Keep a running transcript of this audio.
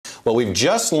Well, we've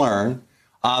just learned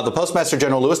the Postmaster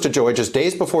General, Louis DeJoy, just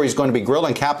days before he's going to be grilled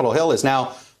on Capitol Hill, is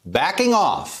now backing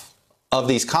off of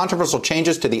these controversial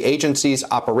changes to the agency's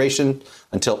operation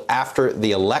until after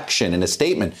the election. In a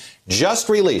statement just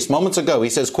released moments ago, he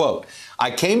says, quote,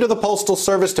 "I came to the Postal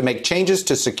Service to make changes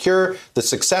to secure the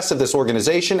success of this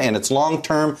organization and its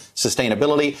long-term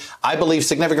sustainability. I believe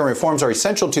significant reforms are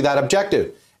essential to that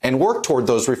objective, and work toward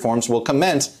those reforms will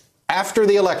commence after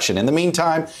the election. In the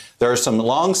meantime, there are some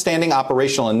long-standing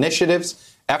operational initiatives,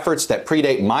 efforts that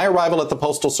predate my arrival at the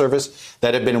Postal Service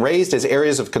that have been raised as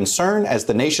areas of concern as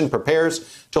the nation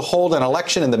prepares to hold an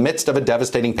election in the midst of a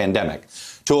devastating pandemic.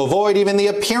 To avoid even the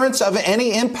appearance of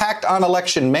any impact on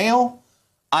election mail,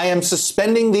 I am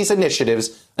suspending these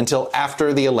initiatives until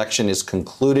after the election is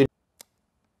concluded."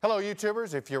 Hello,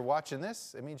 YouTubers. If you're watching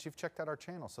this, it means you've checked out our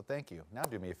channel, so thank you. Now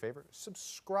do me a favor,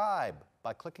 subscribe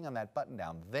by clicking on that button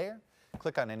down there.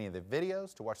 Click on any of the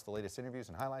videos to watch the latest interviews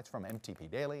and highlights from MTP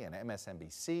Daily and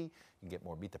MSNBC. You can get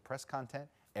more Beat the Press content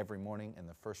every morning in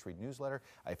the First Read newsletter.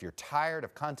 If you're tired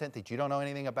of content that you don't know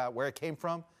anything about where it came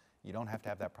from, you don't have to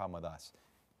have that problem with us.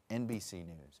 NBC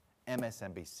News,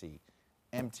 MSNBC,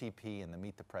 MTP, and the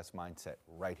Meet the Press mindset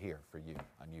right here for you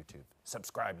on YouTube.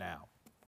 Subscribe now.